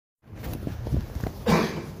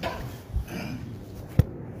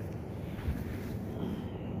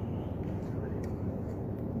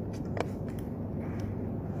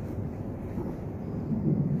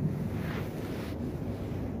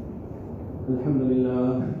الحمد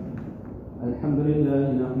لله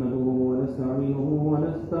نحمده ونستعينه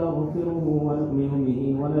ونستغفره ونؤمن به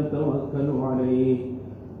ونتوكل عليه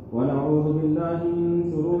ونعوذ بالله من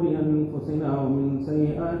شرور أنفسنا ومن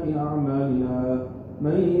سيئات أعمالنا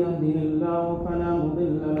من يهده الله فلا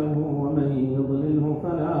مضل له ومن يضلله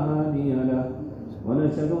فلا هادي له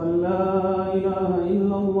ونشهد أن لا إله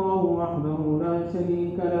إلا الله وحده لا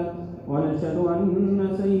شريك له ونشهد أن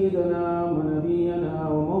سيدنا ونبينا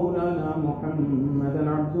ومولانا محمدا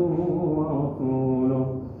عبده ورسوله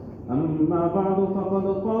أما بعد فقد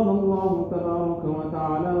قال الله تبارك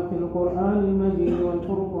وتعالى في القرآن المجيد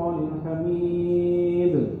والفرقان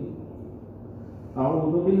الحميد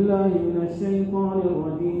أعوذ بالله من الشيطان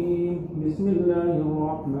الرجيم بسم الله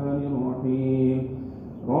الرحمن الرحيم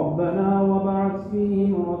ربنا وبعث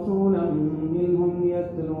فيهم رسولا منهم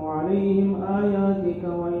يتلو عليهم آياتك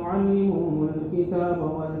ويعلمهم الكتاب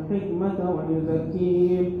والحكمة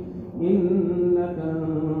ويزكيهم إنك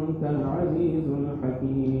أنت العزيز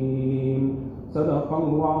الحكيم صدق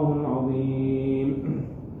الله العظيم.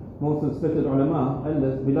 Most respected ulama,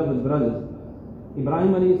 elders, beloved brothers,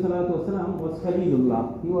 Ibrahim alayhi salatu wasalam was Khalilullah.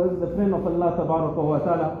 He was the friend of Allah tabaraka wa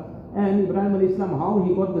ta'ala. And Ibrahim alayhi salam, how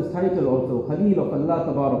he got this title also, Khalil of Allah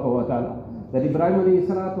tabaraka wa ta'ala. That Ibrahim alayhi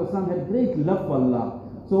salatu wasalam had great love for Allah.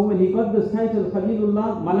 So when he got this title Khalilullah,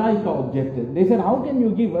 Malaika objected. They said, how can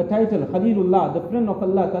you give a title Khalilullah, the friend of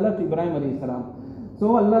Allah ta'ala, to Ibrahim alayhi salam?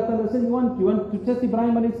 So Allah ta'ala said, you want to test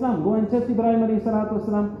Ibrahim alayhi salam? Go and test Ibrahim alayhi salatu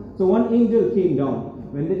wasalam. So one angel came down.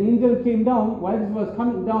 When the angel came down, while it was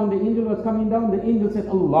coming down, the angel was coming down, the angel said,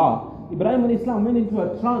 Allah. Ibrahim alayhi salam went into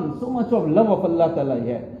a trance, so much of love of Allah ta'ala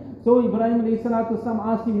here. So Ibrahim alayhi salatu wasalam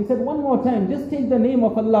asked him, he said, one more time, just take the name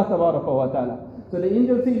of Allah tabaraka wa ta'ala. So the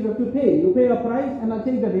angel said, you have to pay. You pay a price and I'll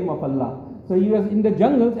take the name of Allah. So he was in the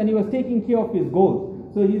jungles and he was taking care of his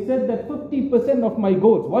goats. So he said that 50% of my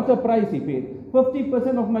goats, what a price he paid.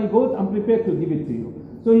 50% of my goats, I'm prepared to give it to you.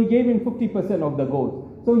 So he gave him 50% of the goats.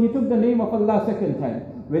 So he took the name of Allah second time.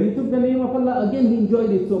 When he took the name of Allah, again he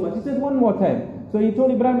enjoyed it so much. He said, one more time. So he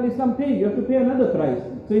told Ibrahim alayhi salam, pay, you have to pay another price.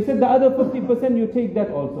 So he said, the other 50% you take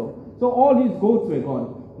that also. So all his goats were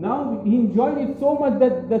gone. Now he enjoyed it so much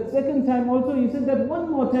that the second time also he said that one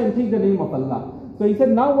more time take the name of Allah. So he said,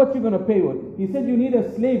 now what you going to pay with? He said, you need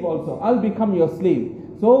a slave also. I'll become your slave.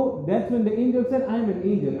 So that's when the angel said, I'm an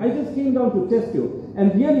angel. I just came down to test you.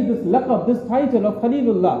 And really this laqab, this title of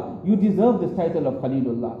Khalilullah, you deserve this title of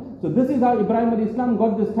Khalilullah. So this is how Ibrahim alayhi salam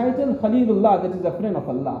got this title, Khalilullah, that is a friend of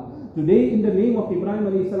Allah. Today in the name of Ibrahim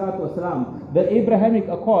alayhi salatu wasalam, the Abrahamic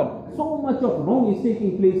Accord, so much of wrong is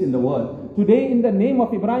taking place in the world. Today in the name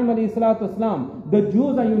of Ibrahim alayhi salatu wasalam, the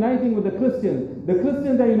Jews are uniting with the Christians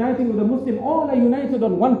are uniting with the Muslims, all are united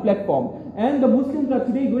on one platform. And the Muslims are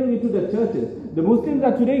today going into the churches. The Muslims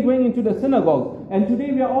are today going into the synagogues. And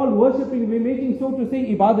today we are all worshipping, we're making, so to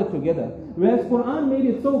say, ibadat together. Whereas Quran made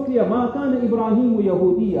it so clear, مَا كَانَ إِبْرَاهِيمُ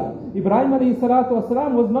يَهُودِيًّا. Ibrahim alayhi salatu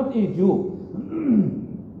wasalam was not a Jew.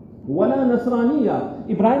 وَلَا نَصْرَانِيًّا.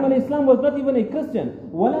 Ibrahim alayhi salam was not even a Christian.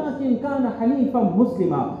 وَلَكِنْ كَانَ حَنِيفًا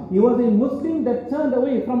مُسْلِمًا. He was a Muslim that turned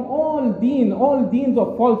away from all deens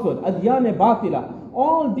of falsehood. أَدْيَانَ بَاطِلًا.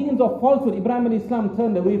 All deens of falsehood Ibrahim alayhi salam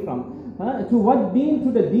turned away from. To what deen?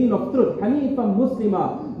 To the deen of truth. Hanifan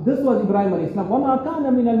Muslima. This was Ibrahim alayhi salam. وَمَا كَانَ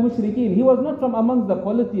مِنَ الْمُشْرِكِينَ. He was not from amongst the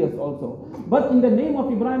polytheists also. But in the name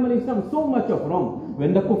of Ibrahim alayhi salam, so much of wrong.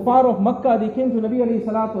 When the kuffar of Makkah, they came to Nabi alayhi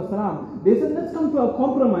salatu wasalam, they said, let's come to a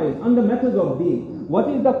compromise on the matters of deen. What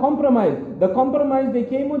is the compromise? The compromise they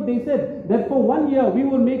came with, they said that for 1 year we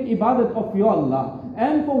will make ibadat of your Allah.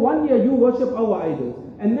 And for 1 year you worship our idols.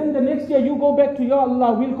 And then the next year you go back to your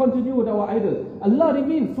Allah, we'll continue with our idols. Allah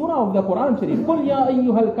revealed surah of the Quran Sharif, قُلْ يَا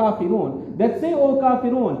أَيُّهَا الْكَافِرُونَ, that say, O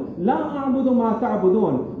kafirun, لَا أَعْبُدُ مَا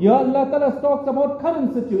تَعْبُدُونَ. Ya Allah Ta'ala talks about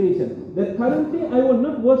current situation, that currently I will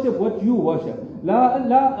not worship what you worship. قُلْ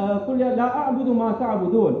لَا أَعْبُدُ مَا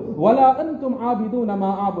تَعْبُدُونَ وَلَا أَنْتُمْ عَابِدُونَ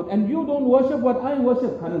مَا أَعْبُدُ. And you don't worship what I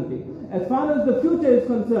worship currently. As far as the future is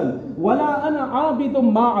concerned, وَلَا أَنَا عَابِدٌ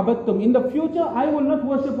مَا عَبَدْتُمْ. In the future, I will not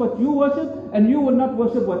worship what you worship, and you will not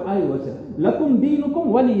worship what I worship. لَكُمْ دِينُكُمْ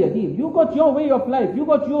وَلِيَ دِينُ. You got your way of life, you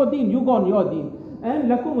got your deen, you go on your deen. And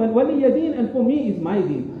لَكُمْ وَلِيَ دِينُ, and for me is my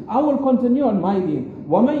deen. I will continue on my deen.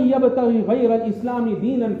 وَمَنْ يَبْتَغِي غَيْرَ الْإِسْلَامِ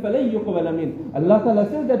دِينًا فَلَنْ يُقْبَلَ مِنْهُ. Allah Ta'ala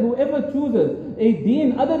says that whoever chooses a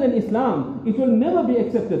deen other than Islam, it will never be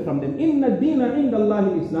accepted from them. إِنَّ الدِّينَ عِنْدَ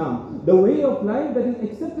اللَّهِ Islam. The way of life that is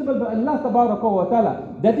acceptable by Allah Tabaraka wa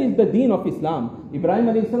Ta'ala, that is the deen of Islam. Ibrahim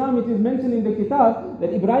alayhi salam, it is mentioned in the kitab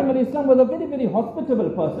that Ibrahim alayhi salam was a very, very hospitable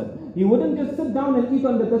person. He wouldn't just sit down and eat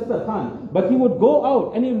on the dastarkhan, but he would go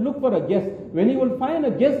out and he would look for a guest. When he would find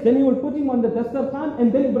a guest, then he would put him on the dastarkhan,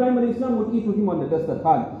 and then Ibrahim alayhi salam would eat with him on the dastarkhan. Dasar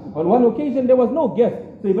Khan. On one occasion there was no guest.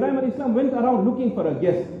 So Ibrahim alayhi salam went around looking for a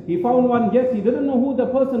guest. He found one guest. He didn't know who the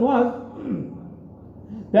person was.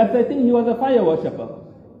 Perhaps I think he was a fire worshipper.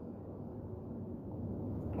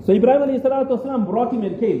 So Ibrahim alayhi salatu wasalam brought him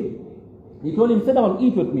and came. He told him, sit down,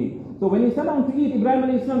 eat with me. So when he sat down to eat, Ibrahim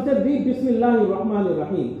alayhi salam said, read Bismillahir Rahmanir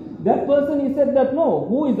Rahim. That person, he said that, no,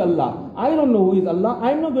 who is Allah? I don't know who is Allah.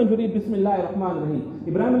 I'm not going to read Bismillahir Rahmanir Rahim.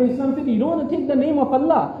 Ibrahim alayhi salam said, you don't want to take the name of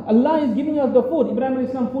Allah. Allah is giving us the food. Ibrahim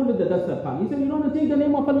alayhi salam folded the Dasar Khan. He said, you don't want to take the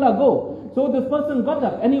name of Allah, go. So this person got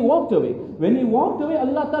up and he walked away. When he walked away,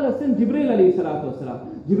 Allah Ta'ala sent Jibreel alayhi salatu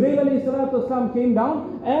wasalam. Jibreel alayhi salatu wasalam came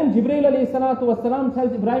down, and Jibreel alayhi salatu wasalam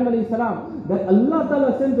tells Ibrahim alayhi salam that Allah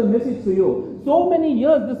Ta'ala sends a message to you. So many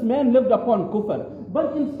years this man lived upon kufr.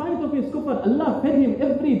 But in spite of his kufr, Allah fed him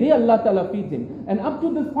every day. Allah Ta'ala feeds him. And up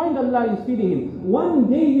to this point, Allah is feeding him. One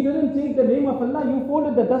day he didn't take the name of Allah. You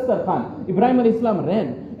folded the Dasar Khan. Ibrahim alayhi salam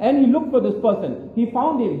ran. And he looked for this person. He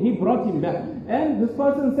found him. He brought him back. And this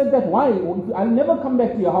person said that, why? I'll never come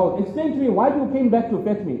back to your house. Explain to me why you came back to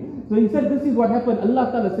fetch me. So he said, this is what happened. Allah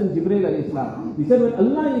Ta'ala sent Jibreel alayhi salam. He said, when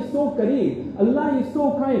Allah is so kareem, Allah is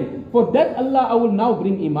so kind, for that Allah I will now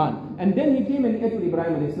bring iman. And then he came and ate with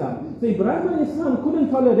Ibrahim alayhi salam. So Ibrahim alayhi salam couldn't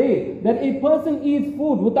tolerate that a person eats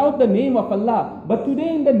food without the name of Allah. But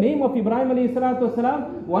today in the name of Ibrahim alayhi salatu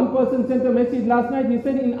wasalam, one person sent a message last night. He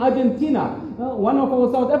said in Argentina, one of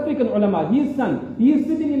our South African ulama, his son, he is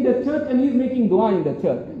sitting in the church and he is making dua in the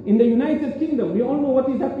church. In the United Kingdom, we all know what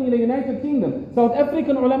is happening in the United Kingdom. South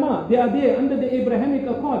African ulama, they are there under the Abrahamic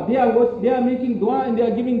Accord. They are making dua and they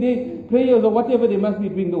are giving their prayers or whatever they must be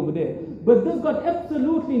doing over there. But this got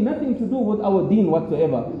absolutely nothing to do with our deen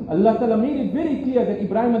whatsoever. Allah Ta'ala made it very clear that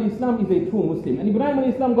Ibrahim alayhi salam is a true Muslim. And Ibrahim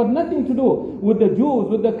alayhi salam got nothing to do with the Jews,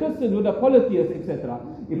 with the Christians, with the polytheists, etc.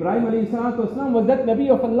 Ibrahim alayhi salatu wasalam was that Nabi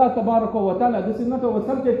of Allah tabaraka wa ta'ala. This is not our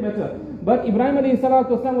subject matter. But Ibrahim alayhi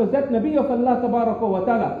salatu wasalam was that Nabi of Allah tabaraka wa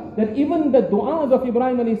ta'ala, that even the du'as of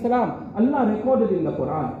Ibrahim alayhi salam, Allah recorded in the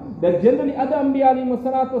Quran. That generally other Anbiya alayhi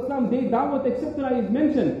salatu wasalam, their da'wat etc. is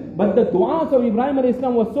mentioned. But the du'as of Ibrahim alayhi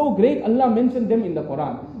salam was so great, Allah mentioned them in the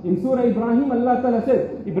Quran. In Surah Ibrahim, Allah Ta'ala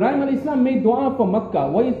says, Ibrahim alayhi salam made dua for Makkah.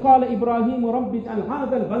 وَإِذْ قَالَ إِبْرَاهِيمُ رَبِّ اجْعَلْ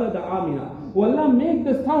هَذَا الْبَلَدَ آمِنًا. Allah made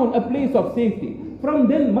this town a place of safety. From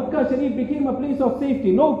then, Makkah Sharif became a place of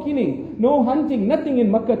safety. No killing, no hunting, nothing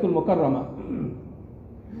in Makkah al-Mukarramah.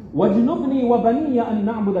 وَجْنُبْنِي وَبَنِيَّ أَن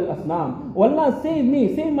نَعْبُدَ الْأَصْنَامِ. Allah save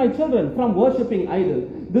me, save my children from worshipping idols.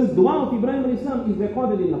 This dua of Ibrahim alayhi salam is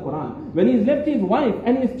recorded in the Quran. When he left his wife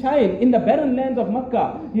and his child in the barren lands of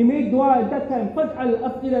Makkah, he made dua at that time, فَجْعَلْ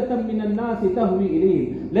أَفْئِدَةً مِّنَ النَّاسِ تَهْوِي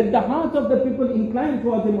إِلَيْهِ. Let the hearts of the people incline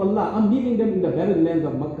towards him, Allah. I'm leaving them in the barren lands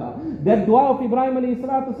of Makkah. That dua of Ibrahim alayhi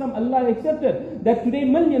salatu wasalam, Allah accepted. That today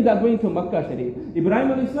millions are going to Makkah Sharif.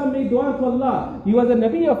 Ibrahim alayhi salam made dua to Allah. He was a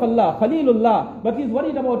Nabi of Allah, Khalilullah, but he's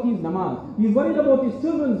worried about his namaz. He's worried about his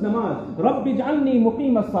children's namaz. Rabbi ja'alni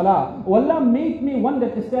muqim as-salah. Oh Allah, make me one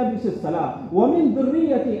that establishes salah. Wa min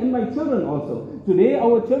dhurriyyati, and my children also. Today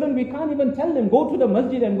our children, we can't even tell them, go to the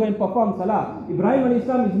masjid and go and perform salah. Ibrahim alayhi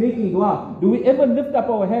salam is making dua. Do we ever lift up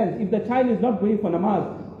our hands if the child is not going for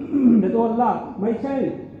namaz? That, oh Allah, my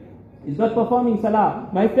child is not performing salah,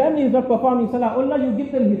 my family is not performing salah, Allah, you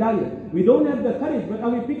give them hidayah. We don't have the courage, but are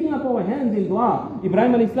we picking up our hands in dua?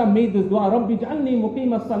 Ibrahim alayhi salam made this dua, Rabbi ja'alni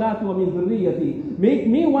muqim as-salati wa min dhurriyyati. Make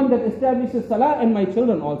me one that establishes salah and my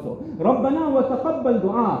children also. Rabbana wa taqabbal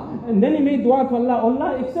dua. And then he made dua to Allah,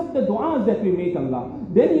 Allah, accept the duas that we make, Allah.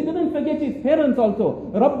 Then he didn't forget his parents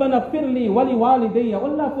also. Rabbana firli wali walidayya.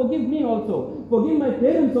 Allah, forgive me also. Forgive my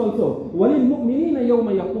parents also. Walil mu'minina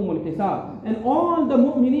yawma yaqumul hisab. And all the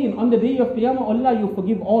mu'mineen on the day of Qiyamah, Allah, you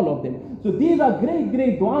forgive all of them. So these are great,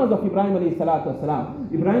 great du'as of Ibrahim alayhi salatu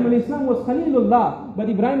wasalam. Ibrahim alayhi salam was Khalilullah, but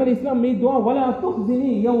Ibrahim alayhi salam made dua, وَلَا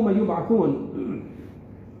تُخْزِنِي يَوْمَ يُبْعَثُونَ.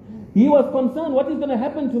 He was concerned, what is going to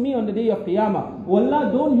happen to me on the day of Qiyamah? Oh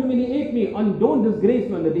Allah, don't humiliate me and don't disgrace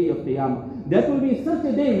me on the day of Qiyamah. That will be such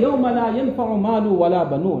a day, يَوْمَ لَا يَنْفَعُ مَالُ وَلَا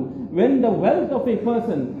بَنُونَ. When the wealth of a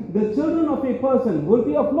person, the children of a person will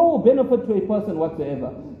be of no benefit to a person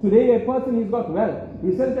whatsoever. Today a person, he's got wealth.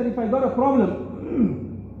 He says that if I got a problem,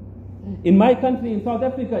 in my country, in South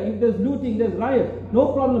Africa, if there's looting, there's riot,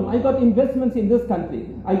 no problem. I got investments in this country.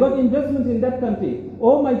 I got investments in that country.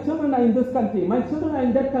 Oh, my children are in this country. My children are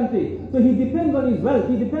in that country. So he depends on his wealth.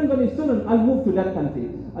 He depends on his children. I'll move to that country.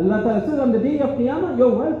 Allah Ta'ala says on the day of Qiyamah,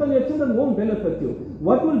 your wealth and your children won't benefit you.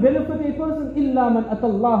 What will benefit a person? إِلَّا مَنْ أَتَى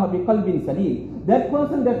اللَّهَ بِقَلْبٍ سَلِيمٍ. That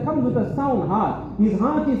person that comes with a sound heart, his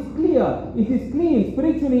heart is clear, it is clean,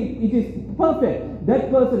 spiritually it is perfect. That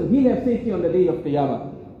person, he'll have safety on the day of Qiyamah.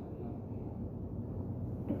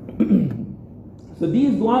 So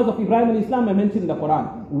these du'as of Ibrahim alayhi salam are mentioned in the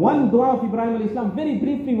Quran. One dua of Ibrahim alayhi salam, very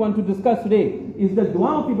briefly want to discuss today, is the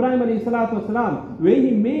dua of Ibrahim alayhi salatu wasalam, where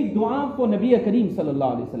he made dua for Nabi Kareem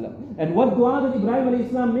sallallahu alayhi wasallam. And what dua did Ibrahim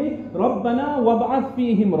alayhi salam make? Rabbana wab'ath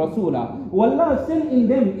fihim rasoola. O Allah, send in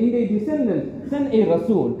them, in their descendants, send a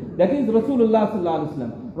Rasul. That is Rasulullah sallallahu alayhi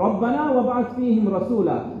wasallam. رَبَّنَا وَبَعَثْ فِيهِمْ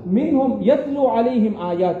رَسُولًا مِنْهُمْ يَتْلُو عَلَيْهِمْ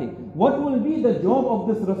آيَاتِكَ. What will be the job of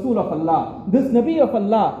this Rasul of Allah, this Nabi of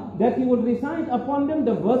Allah, that he will recite upon them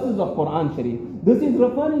the verses of Quran Sharif. This is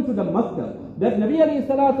referring to the Maktab. That Nabi alayhi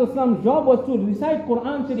salatu wasalam's job was to recite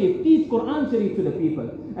Quran Sharif, teach Quran Sharif to the people.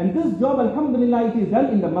 And this job, alhamdulillah, it is done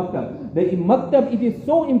in the Maktab. The Maktab, it is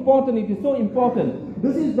so important, it is so important.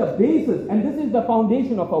 This is the basis and this is the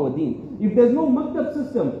foundation of our deen. If there's no Maktab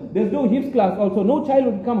system, there's no Hifz class also. No child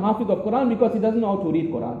will become Hafiz of Quran because he doesn't know how to read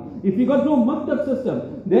Quran. If you got no Maktab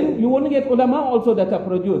system, then you won't get ulama also that are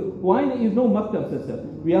produced. Why there is no Maktab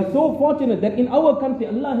system? We are so fortunate that in our country,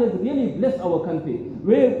 Allah has really blessed our country,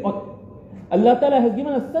 where Allah Ta'ala has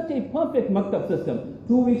given us such a perfect Maktab system.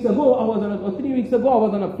 2 weeks ago, or 3 weeks ago, I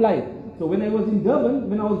was on a flight. So when I was in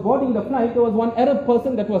Durban, when I was boarding the flight, there was one Arab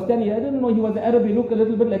person that was standing here. I didn't know he was an Arab. He looked a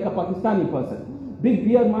little bit like a Pakistani person. Big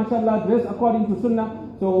beard, mashallah, dressed according to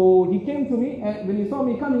Sunnah. So he came to me, and when he saw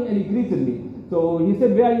me coming, and he greeted me. So he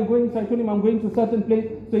said, where are you going? So I told him, I'm going to a certain place.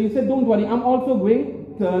 So he said, don't worry, I'm also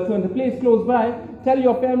going to a place close by. Tell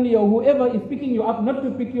your family or whoever is picking you up not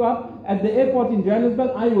to pick you up at the airport in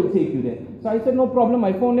Johannesburg. I will take you there. So I said, no problem.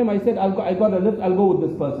 I phoned him. I said, I got a lift. I'll go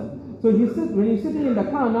with this person. So when he's sitting in the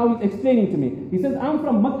car, now he's explaining to me. He says, I'm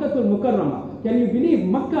from Makkatul Mukarramah. Can you believe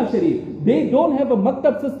Makkah Sharif? They don't have a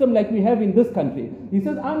Maktab system like we have in this country. He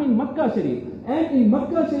says, I'm in Makkah Sharif. And in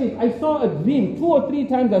Makkah Sharif, I saw a dream. 2 or 3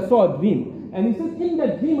 times I saw a dream. And he says, in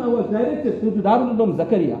that dream I was directed to Darul Uloom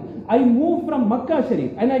Zakaria. I moved from Makkah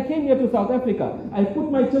Sharif and I came here to South Africa. I put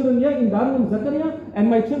my children here in Darul Uloom Zakaria and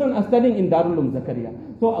my children are studying in Darul Uloom Zakaria.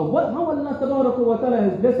 So how Allah Ta'ala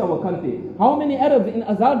has blessed our country. How many Arabs in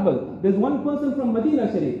Azadville? There's one person from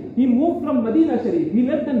Medina Sharif. He moved from Medina Sharif. He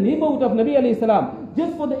left the neighborhood of Nabi alayhi salam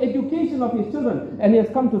just for the education of his children, and he has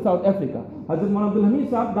come to South Africa. Hazrat Mohammed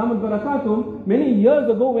Saheb, Damat Barakatum, many years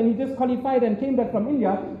ago when he just qualified and came back from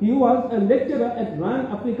India, he was a lecturer at Rand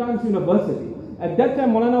Afrikaans University. At that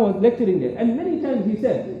time, Maulana was lecturing there. And many times he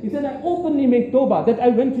said, I openly make tawbah that I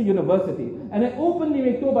went to university. And I openly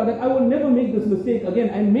make tawbah that I will never make this mistake again.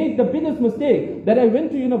 I made the biggest mistake that I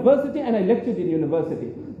went to university and I lectured in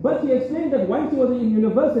university. But he explained that once he was in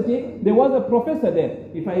university, there was a professor there.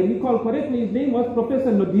 If I recall correctly, his name was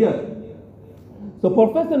Professor Nadir. So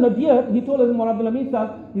Professor Nadir, he told us,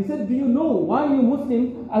 he said, do you know why you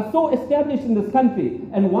Muslims are so established in this country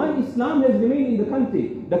and why Islam has remained in the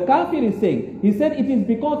country? The kafir is saying, he said it is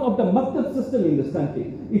because of the Maktab system in this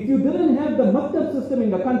country. If you didn't have the Maktab system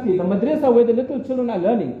in the country, the madrasa where the little children are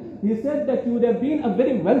learning, he said that you would have been a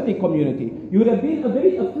very wealthy community. You would have been a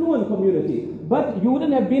very affluent community. But you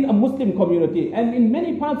wouldn't have been a Muslim community. And in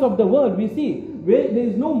many parts of the world we see where there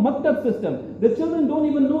is no Maktab system. The children don't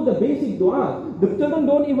even know the basic dua. The children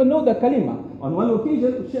don't even know the kalima. On one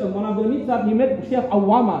occasion, he met Sheikh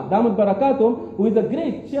Awama, Damat Barakatum, who is a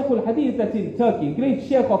great Sheikh al-Hadith that's in Turkey, great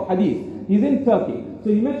Sheikh of Hadith. He's in Turkey. So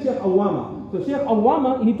he met Sheikh Awama. So Sheikh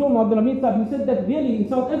Awama, he told Muhammad he said that really in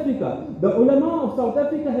South Africa, the ulama of South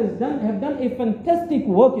Africa have done a fantastic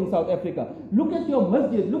work in South Africa. Look at your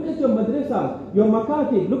masjid, look at your madrasas, your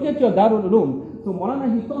makatib, look at your Darul Uloom. So Maulana,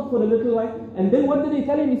 he thought for a little while, and then what did he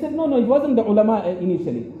tell him? He said, no, it wasn't the ulama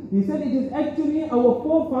initially. He said it is actually our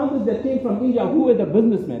forefathers that came from India who were the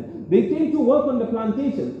businessmen. They came to work on the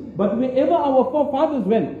plantations. But wherever our forefathers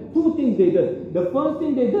went, 2 things they did. The first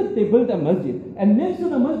thing they did, they built a masjid. And next to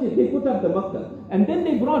the masjid, they put up the maktab. And then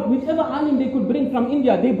they brought whichever alim they could bring from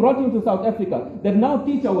India, they brought him to South Africa that now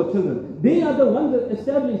teach our children. They are the ones that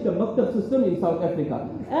established the maktab system in South Africa.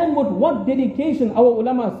 And with what dedication our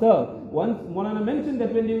ulama served. Once Maulana mentioned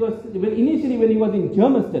that when he was in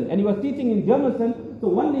Germiston, and he was teaching in Germiston, so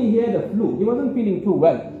one day he had a flu. He wasn't feeling too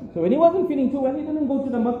well. So when he wasn't feeling too well, he didn't go to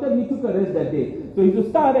the maktab, he took a rest that day. So he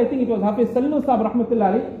started, I think it was Hafiz Sallu Saheb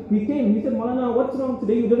Rahmatullah. He came, he said, Maulana, what's wrong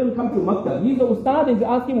today? You didn't come to maktab. He's the ustad, and he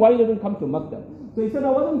asked him why you didn't come to maktab. So he said, I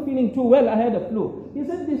wasn't feeling too well, I had a flu. He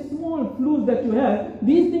said, these small flus that you have,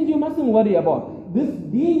 these things you mustn't worry about. This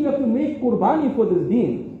deen, you have to make qurbani for this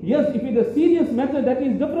deen. Yes, if it's a serious matter, that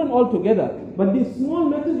is different altogether. But these small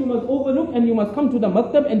matters you must overlook and you must come to the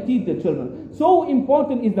maktab and teach the children. So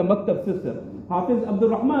important is the maktab system. Hafiz Abdul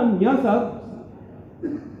Rahman Miyasab,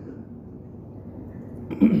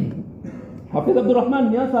 Hafiz Abdul Rahman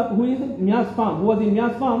Miyasab, who was in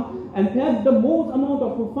Miyas Farm, And perhaps the most amount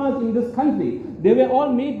of kuffars in this country, they were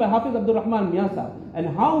all made by Hafiz Abdul Rahman Mia Saheb.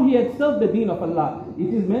 And how he had served the deen of Allah.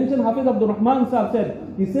 It is mentioned, Hafiz Abdul Rahman Saheb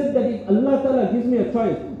said, he said that if Allah Ta'ala gives me a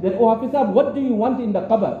choice, that, oh Hafiz Saheb, what do you want in the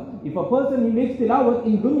qabr? If a person, he makes tilawat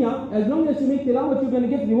in dunya, as long as you make tilawat, you're going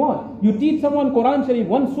to get reward. You teach someone Quran Sharif,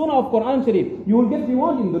 one surah of Quran Sharif, you will get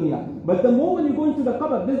reward in dunya. But the moment you go into the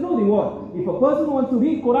qabr, there's no reward. If a person wants to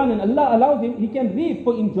read Quran and Allah allows him, he can read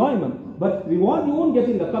for enjoyment. But reward you won't get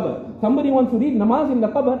in the qabr. Somebody wants to read namaz in the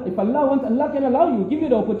qabr. If Allah wants, Allah can allow you, give you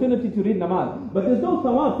the opportunity to read namaz. But there's no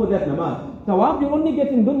thawab for that namaz. Thawab you only get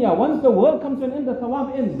in dunya. Once the world comes to an end, the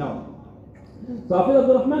thawab ends now. So Hafiz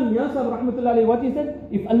Abdul Rahman Mia Saheb rahmatullahi, what he said,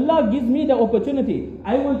 if Allah gives me the opportunity,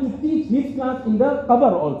 I want to teach his class in the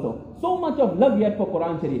qabr also. So much of love he had for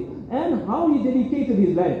Quran Sharif. And how he dedicated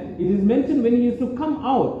his life. It is mentioned when he used to come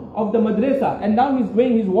out of the madrasa, and now he's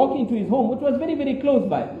walking to his home, which was very, very close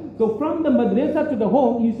by. So from the madrasa to the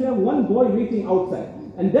home, he used to have one boy waiting outside.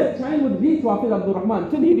 And that child would read to Hafiz Abdul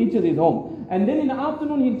Rahman till he reaches his home. And then in the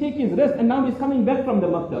afternoon he'll take his rest, and now he's coming back from the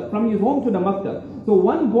Maktab, from his home to the Maktab. So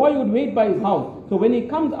one boy would wait by his house. So when he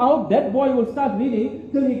comes out, that boy will start reading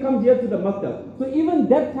till he comes here to the Maktab. So even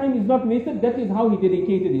that time is not wasted. That is how he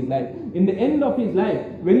dedicated his life. In the end of his life,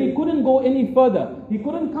 when he couldn't go any further, he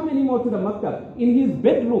couldn't come anymore to the Maktab. In his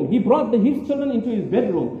bedroom, he brought his children into his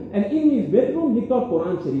bedroom. And in his bedroom, he taught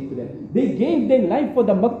Quran Sharif to them. They gave their life for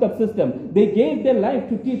the Maktab system. They gave their life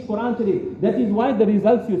to teach Quran Sharif. That is why the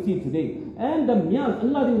results you see today. And the Miyas,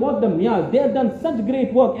 Allah reward the Miyas. They have done such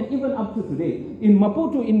great work, and even up to today. In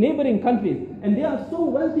Maputo, in neighboring countries. And they are so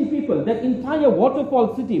wealthy people, that entire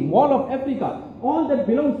waterfall city, Mall of Africa, all that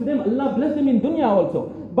belongs to them, Allah bless them in dunya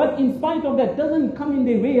also. But in spite of that, doesn't come in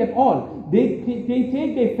their way at all. They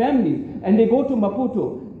take their families and they go to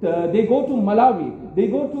Maputo, they go to Malawi, they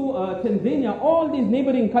go to Tanzania, all these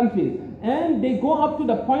neighboring countries. And they go up to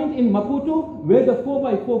the point in Maputo where the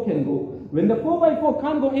 4x4 can go. When the 4x4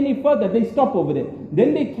 can't go any further, they stop over there.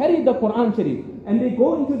 Then they carry the Quran Sharif and they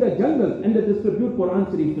go into the jungle and they distribute Quran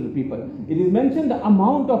Sharif to the people. It is mentioned the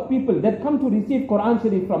amount of people that come to receive Quran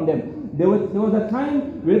Sharif from them. There was a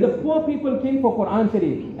time where the poor people came for Quran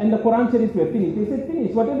Sharif, and the Quran Sharif were finished. They said,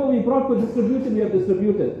 finish. Whatever we brought for distribution, we have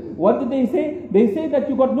distributed. What did they say? They say that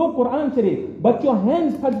you got no Quran Sharif, but your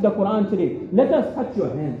hands touch the Quran Sharif. Let us touch your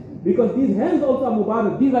hands. Because these hands also are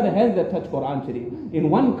Mubarak. These are the hands that touch Quran Sharif. In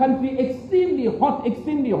one country, extremely hot.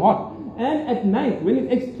 And at night, when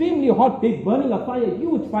it's extremely hot, they're burning a fire,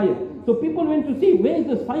 huge fire. So people went to see, where is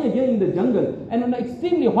this fire here in the jungle? And on an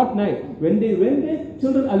extremely hot night, when they went there,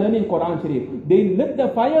 children are learning Quran Sharif. They lit the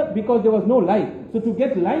fire because there was no light. So to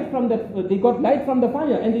get light from that, they got light from the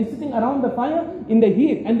fire, and they're sitting around the fire in the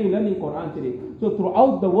heat, and they're learning Quran Sharif. So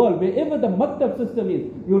throughout the world, wherever the Maktab system is,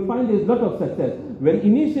 you'll find there's a lot of success. When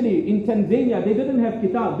initially in Tanzania, they didn't have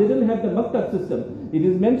kitab, they didn't have the Maktab system. It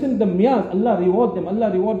is mentioned the Miyas, Allah reward them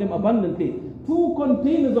abundantly. 2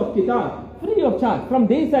 containers of kitab, free of charge. From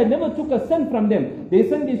Desai, never took a cent from them. They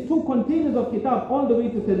sent these 2 containers of kitab all the way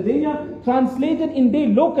to Tanzania, translated in their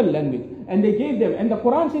local language. And they gave them. And the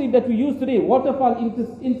Quran Sharif that we use today, Waterfall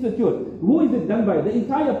Institute, who is it done by? The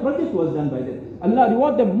entire project was done by them. Allah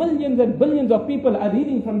reward them. Millions and billions of people are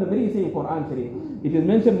reading from the very same Quran Sharif. It is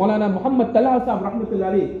mentioned, Maulana Muhammad Saheb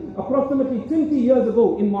rahmatullahi, approximately 20 years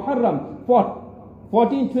ago in Muharram,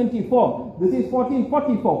 1424. This is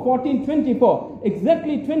 1444, 1424.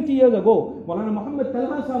 Exactly 20 years ago, Maulana Muhammad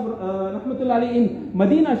Saheb rahmatullahi in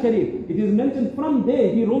Medina Sharif. It is mentioned from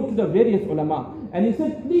there he wrote to the various ulama. And he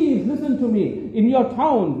said, please listen to me. In your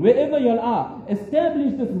town, wherever you are,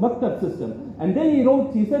 establish this Maktab system. And then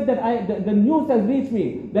he said that the news has reached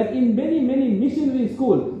me that in many missionary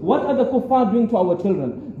schools, what are the kuffar doing to our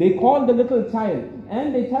children? They call the little child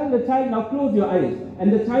and they tell the child, now close your eyes.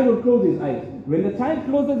 And the child will close his eyes. When the child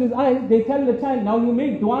closes his eyes, they tell the child, now you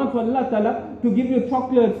make dua to Allah Ta'ala to give you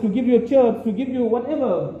chocolates, to give you chips, to give you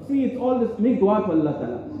whatever, sweets, all this, make dua to Allah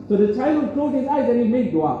Ta'ala. So the child will close his eyes and he'll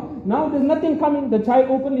make dua. Now there's nothing coming. The child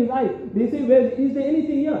opened his eyes. They say, well, is there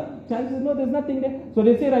anything here? Child says, no, there's nothing there. So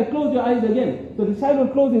they say, right, close your eyes again. So the child will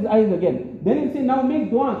close his eyes again. Then he'll say, now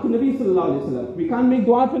make dua to Nabi Sallallahu Alaihi Wasallam. We can't make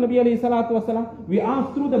dua to Nabi Alayhi Salatu Wasallam. We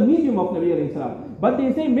ask through the medium of Nabi Alayhi Salam. But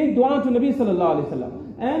they say, make dua to Nabi Sallallahu Alaihi Wasallam.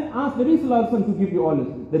 And ask Nabi Sallallahu Alaihi Wasallam to give you all this.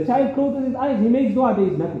 The child closes his eyes. He makes dua. There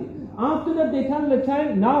is nothing. After that, they tell the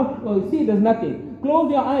child, now see, there's nothing.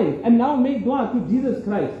 Close your eyes and now make dua to Jesus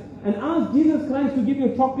Christ. And ask Jesus Christ to give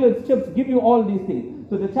you chocolates, chips, give you all these things.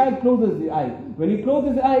 So the child closes the eye. When he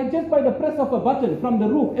closes the eye, just by the press of a button from the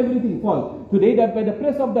roof, everything falls. Today, that by the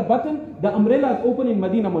press of the button, the umbrellas open in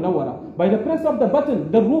Medina Munawwara. By the press of the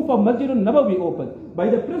button, the roof of Masjid al-Nabawi opens. By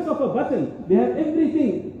the press of a button, they have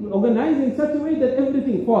everything organized in such a way that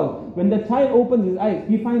everything falls. When the child opens his eyes,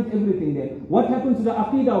 he finds everything there. What happens to the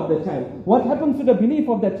aqidah of the child? What happens to the belief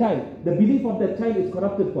of the child? The belief of the child is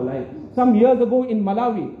corrupted for life. Some years ago in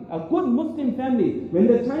Malawi, a good Muslim family, when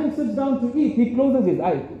the child sits down to eat, he closes his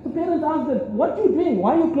eyes. The parents ask them, what are you doing?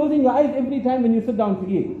 Why are you closing your eyes every time when you sit down to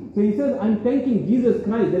eat? So he says, I'm thanking Jesus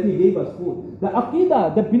Christ that he gave us food. The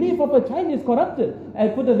aqidah, the belief of a child is corrupted.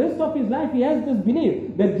 And for the rest of his life, he has this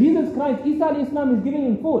belief that Jesus Christ, Isa al-Islam, is giving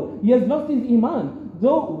him food. He has lost his iman.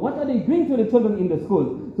 So what are they doing to the children in the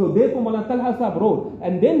school? So therefore Mullah Talha Saheb wrote,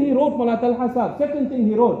 and then he wrote, Mullah Talha Saheb, second thing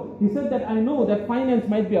he wrote, he said that I know that finance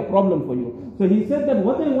might be a problem for you. So he said that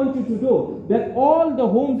what I want you to do, that all the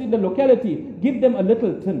homes in the locality, give them a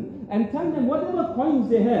little tin. And tell them whatever coins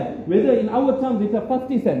they have, whether in our terms it's a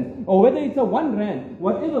 50 cents, or whether it's a 1 rand,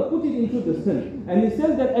 whatever, put it into the tin. And he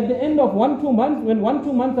says that at the end of 1-2 months, when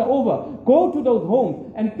 1-2 months are over, go to those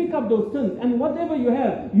homes and pick up those tins, and whatever you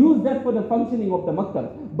have, use that for the functioning of the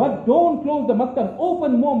maktab. But don't close the maktab,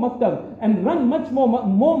 open more maktab, and run much more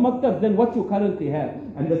maktab than what you currently have.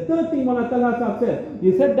 And the third thing Mullah Talha Saheb said,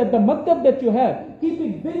 he said that the maktab that you have, keep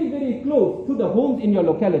it very, very close to the homes in your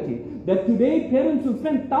locality. That today parents will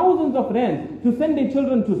spend thousands of rands to send their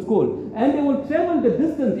children to school, and they will travel the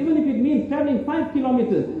distance, even if it means traveling 5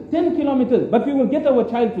 kilometers, 10 kilometers, but we will get our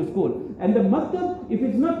child to school. And the maktab, if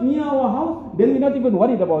it's not near our house, then we're not even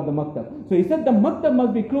worried about the maktab. So he said the maktab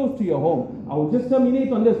must be close to your home. I will just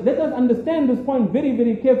terminate on this. Let us understand this point very,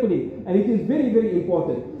 very carefully, and it is very, very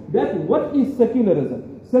important. That what is secularism?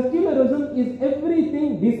 Secularism is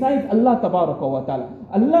everything besides Allah Tabaraka wa Ta'ala.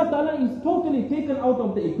 Allah Ta'ala is totally taken out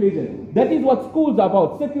of the equation. That is what schools are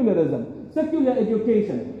about, secularism. Secular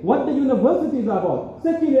education. What the universities are about,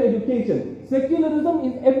 secular education. Secularism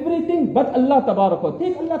is everything but Allah Tabaraka.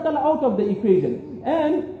 Take Allah Ta'ala out of the equation.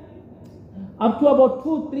 And up to about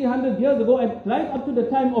 200-300 years ago, and right up to the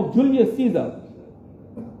time of Julius Caesar,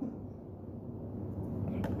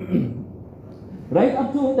 right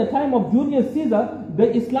up to the time of Julius Caesar,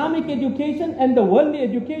 the Islamic education and the worldly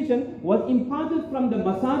education was imparted from the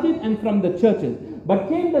masajid and from the churches. But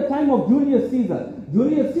came the time of Julius Caesar.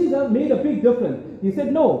 Julius Caesar made a big difference. He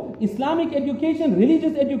said, no, Islamic education,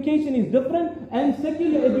 religious education is different, and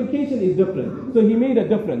secular education is different. So he made a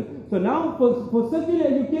difference. So now for secular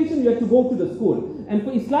education, you have to go to the school. And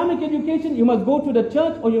for Islamic education, you must go to the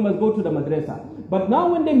church or you must go to the madrasa. But now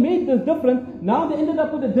when they made this difference, now they ended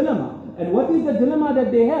up with a dilemma. And what is the dilemma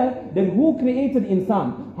that they have? Then who created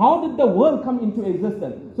insan? How did the world come into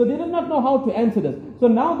existence? So they did not know how to answer this. So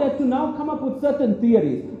now they have to now come up with certain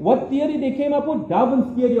theories. What theory they came up with?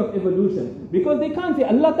 Darwin's theory of evolution. Because they can't say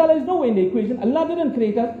Allah Ta'ala is nowhere in the equation. Allah didn't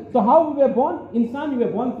create us. So how we were born? Insan, we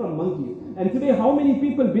were born from monkeys. And today how many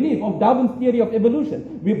people believe of Darwin's theory of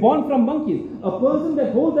evolution? We're born from monkeys. A person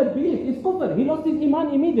that holds that belief is kufr. He lost his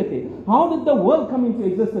iman immediately. How did the world come into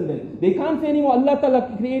existence then? They can't say anymore Allah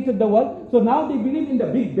Ta'ala created the world. So now they believe in the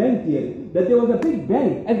Big Bang theory. That there was a Big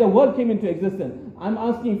Bang as the world came into existence. I'm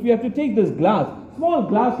asking, if you have to take this glass, small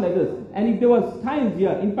glass like this, and if there was tiles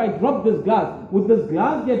here, if I drop this glass, would this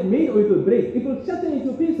glass get made or it will break? It will shatter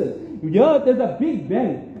into pieces. Here there's a Big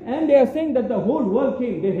Bang. And they are saying that the whole world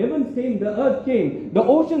came, the heavens came, the earth came, the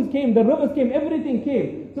oceans came, the rivers came, everything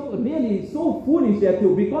came. So really, so foolish they are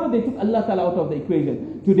too, because they took Allah Ta'ala out of the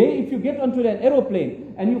equation. Today, if you get onto an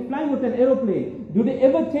aeroplane, and you fly with an aeroplane, do they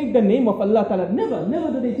ever take the name of Allah Ta'ala? Never,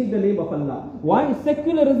 never do they take the name of Allah. Why?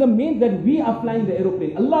 Secularism means that we are flying the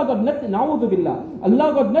aeroplane. Allah got nothing, na'udhu billah.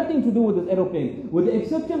 Allah got nothing to do with this aeroplane. With the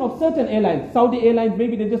exception of certain airlines, Saudi Airlines,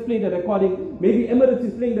 maybe they just play the recording, maybe Emirates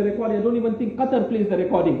is playing the recording, I don't even think Qatar plays the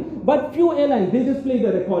recording. But few airlines, they just play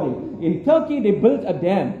the recording. In Turkey, they built a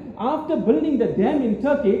dam. After building the dam in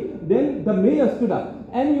Turkey, then the mayor stood up.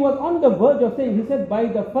 And he was on the verge of saying, he said, by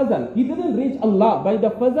the fazl. He didn't reach Allah, by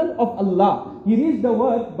the fazl of Allah. He reached the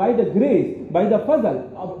word by the grace, by the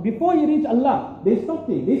fazl. Before he reached Allah, they stopped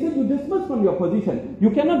him. They said, you dismissed from your position. You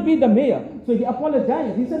cannot be the mayor. So he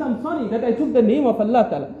apologized. He said, I'm sorry that I took the name of Allah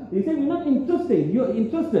Ta'ala. He said, you're not interested. You're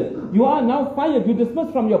interested. You are now fired. You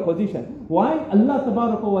dismissed from your position. Why? Allah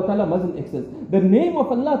Tabaraka wa Ta'ala mustn't exist. The name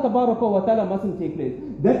of Allah Tabaraka wa Ta'ala mustn't take place.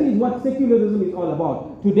 That is what secularism is all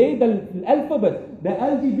about. Today, the alphabet, the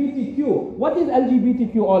LGBTQ. What is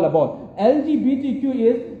LGBTQ all about? LGBTQ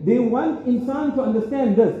is, they want insan to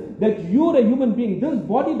understand this, that you're a human being. This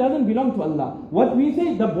body doesn't belong to Allah. What we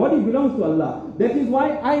say, the body belongs to Allah. That is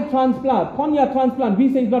why eye transplant, cornea transplant,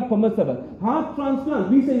 we say is not permissible. Heart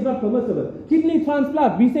transplant, we say is not permissible. Kidney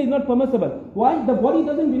transplant, we say is not permissible. Why? The body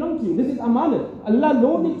doesn't belong to you. This is amanat. Allah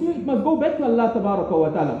loaned it to you, it must go back to Allah Tabaraka wa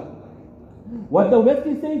Ta'ala. What the West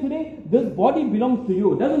is saying today, this body belongs to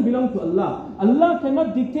you, it doesn't belong to Allah. Allah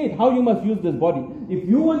cannot dictate how you must use this body. If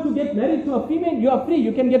you want to get married to a female, you are free,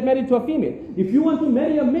 you can get married to a female. If you want to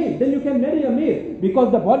marry a male, then you can marry a male,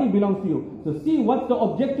 because the body belongs to you. So see what's the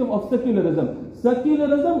objective of secularism.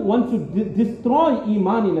 Secularism wants to destroy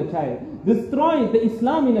Iman in a child, destroy the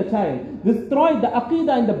Islam in a child, destroy the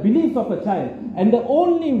Aqidah and the beliefs of a child. And the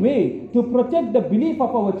only way to protect the belief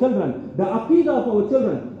of our children, the Aqidah of our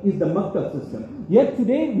children, is the Maktab system. Yet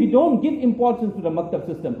today we don't give importance to the Maktab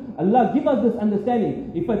system. Allah give us this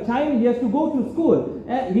understanding. If a child, he has to go to school,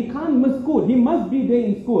 he can't miss school, he must be there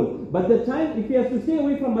in school. But the child, if he has to stay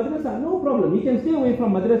away from madrasa, no problem, he can stay away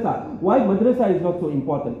from madrasa. Why madrasa is not so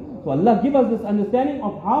important? So Allah give us this understanding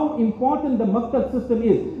of how important the Maktab system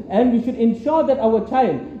is, and we should ensure that our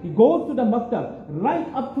child, he goes to the Maktab right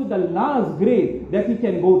up to the last grade that he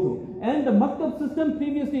can go to. And the Maktab system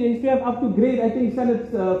previously used to have up to grade, I think standard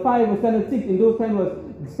 5 or standard 6, in those times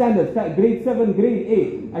was standards, grade 7, grade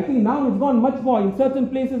 8. I think now it's gone much more. In certain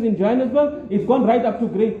places in Johannesburg, it's gone right up to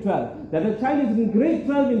grade 12. That a child is in grade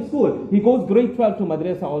 12 in school, he goes grade 12 to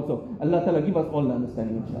madrasa also. Allah Ta'ala give us all the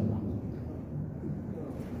understanding, inshallah.